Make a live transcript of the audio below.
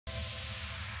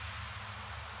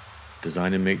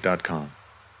designandmake.com.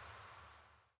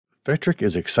 Vectric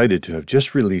is excited to have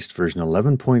just released version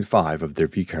 11.5 of their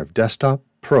VCarve Desktop,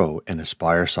 Pro, and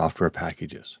Aspire software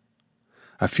packages.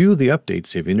 A few of the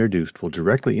updates they've introduced will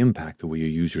directly impact the way you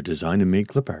use your Design and Make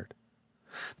Clipart.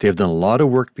 They have done a lot of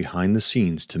work behind the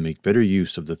scenes to make better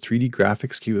use of the 3D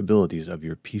graphics capabilities of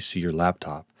your PC or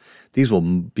laptop. These will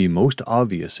be most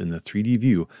obvious in the 3D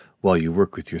view while you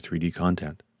work with your 3D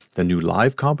content. The new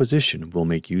live composition will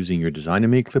make using your Design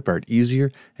and Make Clipart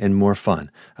easier and more fun,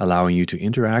 allowing you to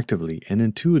interactively and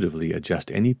intuitively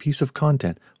adjust any piece of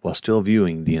content while still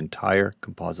viewing the entire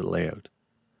composite layout.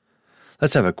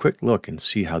 Let's have a quick look and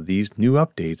see how these new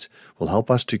updates will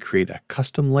help us to create a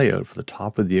custom layout for the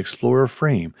top of the Explorer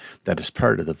frame that is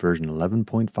part of the version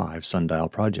 11.5 Sundial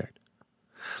project.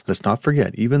 Let's not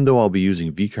forget, even though I'll be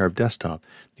using VCarve Desktop,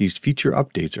 these feature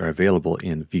updates are available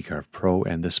in VCarvePro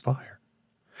and Aspire.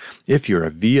 If you're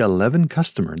a V11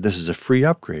 customer, this is a free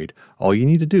upgrade. All you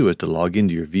need to do is to log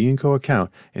into your V&Co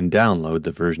account and download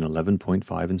the version 11.5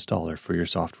 installer for your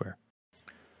software.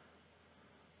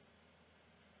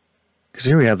 Because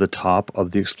here we have the top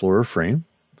of the Explorer frame.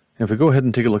 And if we go ahead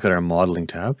and take a look at our modeling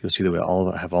tab, you'll see that we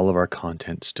have all of our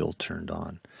content still turned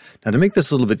on. Now, to make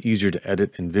this a little bit easier to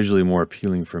edit and visually more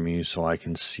appealing for me so I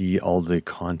can see all the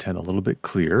content a little bit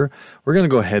clearer, we're going to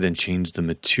go ahead and change the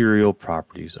material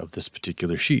properties of this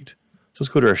particular sheet. So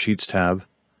let's go to our Sheets tab,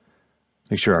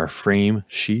 make sure our frame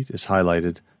sheet is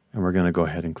highlighted, and we're going to go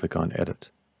ahead and click on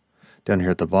Edit. Down here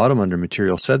at the bottom under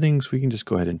Material Settings, we can just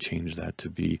go ahead and change that to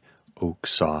be Oak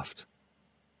Soft.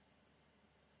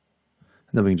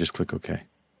 And then we can just click OK.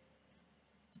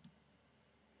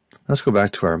 Let's go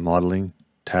back to our modeling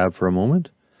tab for a moment.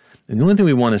 And the only thing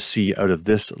we want to see out of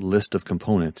this list of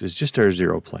components is just our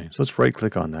zero plane. So let's right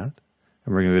click on that.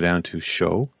 And we're going to go down to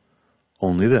Show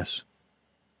Only This.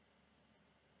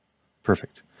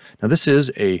 Perfect. Now this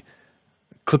is a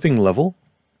clipping level.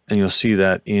 And you'll see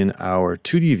that in our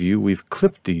 2D view, we've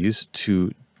clipped these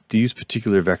to these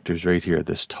particular vectors right here.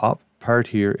 This top part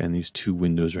here and these two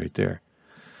windows right there.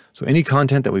 So any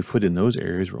content that we put in those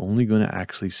areas, we're only going to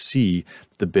actually see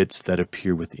the bits that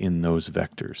appear within those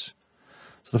vectors.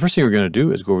 So the first thing we're going to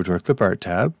do is go over to our Clipart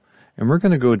tab, and we're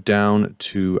going to go down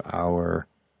to our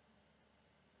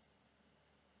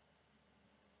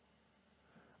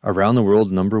Around the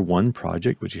World #1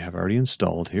 project, which you have already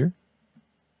installed here.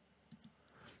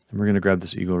 And we're going to grab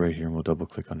this eagle right here, and we'll double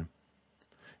click on him.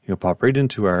 He'll pop right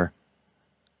into our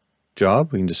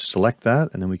job. We can just select that,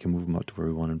 and then we can move him up to where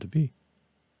we want him to be.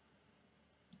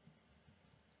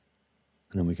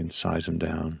 And then we can size him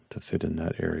down to fit in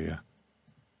that area.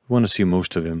 We want to see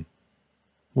most of him,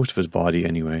 most of his body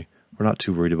anyway. We're not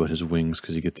too worried about his wings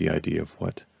because you get the idea of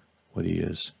what he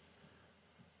is.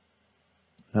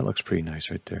 That looks pretty nice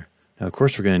right there. Now, of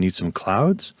course, we're going to need some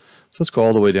clouds. So let's go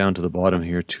all the way down to the bottom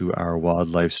here to our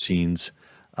wildlife scenes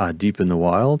deep in the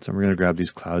wilds. And we're going to grab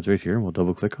these clouds right here, and we'll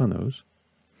double click on those.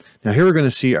 Now here we're going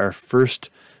to see our first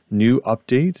new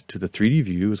update to the 3D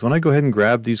view is when I go ahead and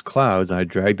grab these clouds and I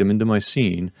drag them into my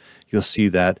scene, you'll see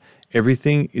that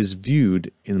everything is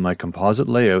viewed in my composite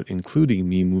layout, including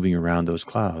me moving around those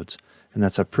clouds. And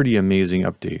that's a pretty amazing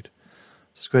update.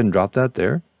 Let's go ahead and drop that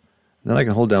there. And then I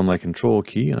can hold down my Control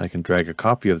key and I can drag a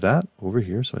copy of that over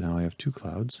here. So now I have two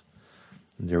clouds.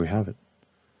 And there we have it.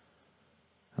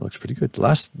 That looks pretty good.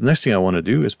 The next thing I want to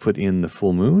do is put in the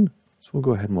full moon. So we'll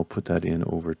go ahead and we'll put that in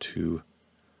over to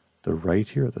the right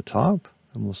here at the top,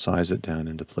 and we'll size it down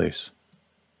into place.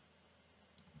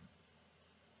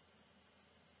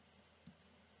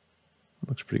 It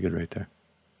looks pretty good right there.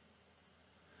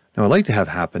 Now, what I'd like to have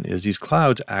happen is these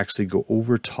clouds actually go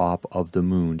over top of the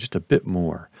moon just a bit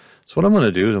more. So what I'm going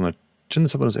to do is I'm going to turn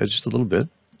this up on its edge just a little bit,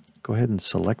 go ahead and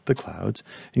select the clouds,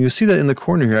 and you'll see that in the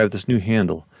corner here I have this new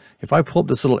handle. If I pull up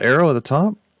this little arrow at the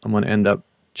top, I'm going to end up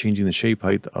changing the shape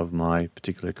height of my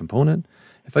particular component.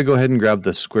 If I go ahead and grab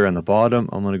the square on the bottom,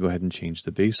 I'm going to go ahead and change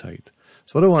the base height.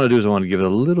 So what I want to do is I want to give it a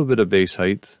little bit of base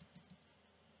height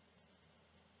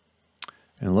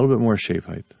and a little bit more shape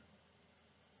height.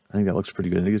 I think that looks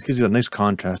pretty good. It gives you a nice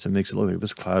contrast. It makes it look like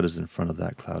this cloud is in front of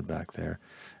that cloud back there.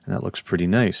 And that looks pretty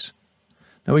nice.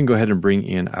 Now we can go ahead and bring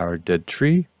in our dead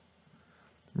tree.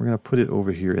 We're going to put it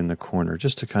over here in the corner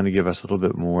just to kind of give us a little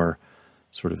bit more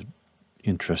sort of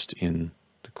interest in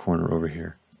the corner over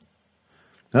here.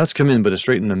 Now that's come in, but it's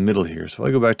right in the middle here. So if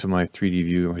I go back to my 3D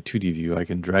view or my 2D view, I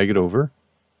can drag it over.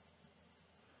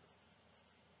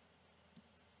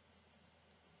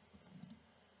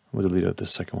 We'll delete out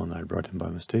this second one that I brought in by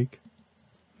mistake.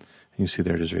 And you see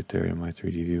there it is right there in my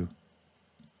 3D view.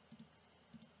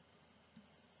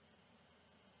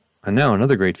 And now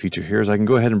another great feature here is I can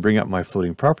go ahead and bring up my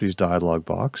floating properties dialog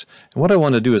box. And what I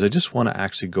want to do is I just want to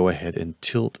actually go ahead and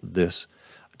tilt this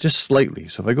just slightly.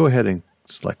 So if I go ahead and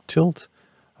select tilt,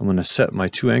 I'm going to set my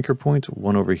 2 anchor points,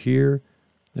 one over here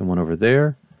and one over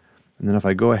there. And then if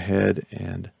I go ahead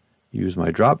and use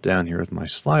my drop down here with my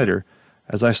slider,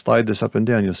 as I slide this up and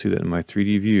down, you'll see that in my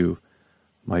 3D view,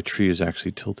 my tree is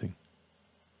actually tilting.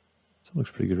 So it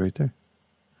looks pretty good right there.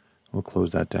 We'll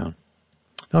close that down.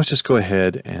 Now let's just go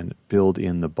ahead and build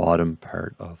in the bottom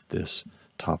part of this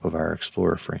top of our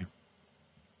Explorer frame.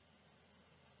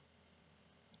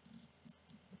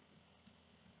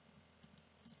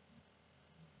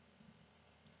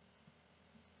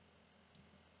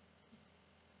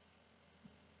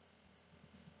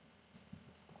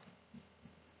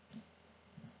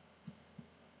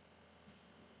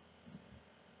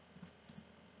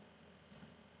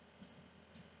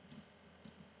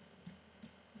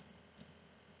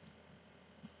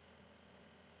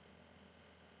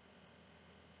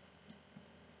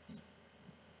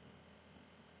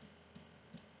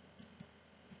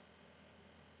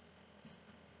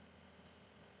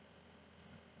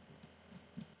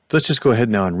 So let's just go ahead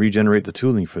now and regenerate the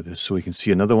tooling for this so we can see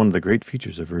another one of the great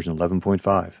features of version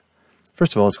 11.5.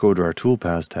 First of all, let's go to our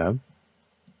Toolpaths tab.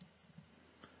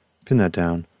 Pin that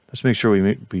down. Let's make sure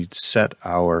we set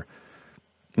our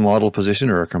model position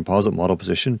or our composite model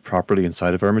position properly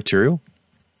inside of our material.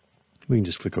 We can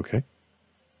just click OK.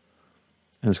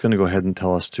 And it's going to go ahead and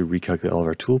tell us to recalculate all of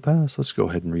our toolpaths. Let's go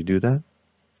ahead and redo that.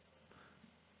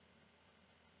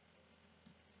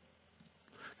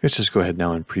 Let's just go ahead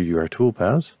now and preview our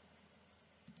toolpaths.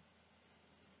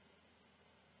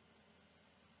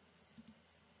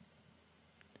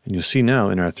 And you'll see now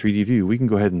in our 3D view, we can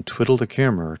go ahead and twiddle the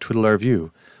camera or twiddle our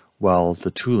view while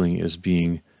the tooling is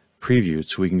being previewed,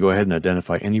 so we can go ahead and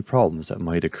identify any problems that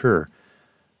might occur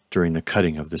during the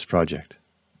cutting of this project.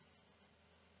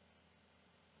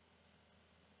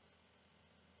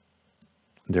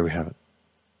 And there we have it.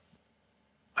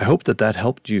 I hope that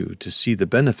helped you to see the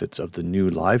benefits of the new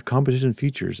live composition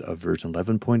features of version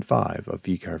 11.5 of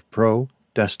VCarvePro,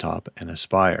 Desktop, and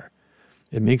Aspire.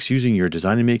 It makes using your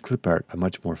Design and Make Clipart a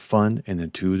much more fun and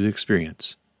intuitive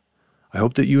experience. I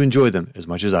hope that you enjoy them as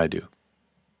much as I do.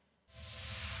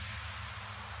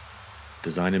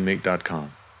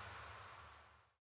 DesignandMake.com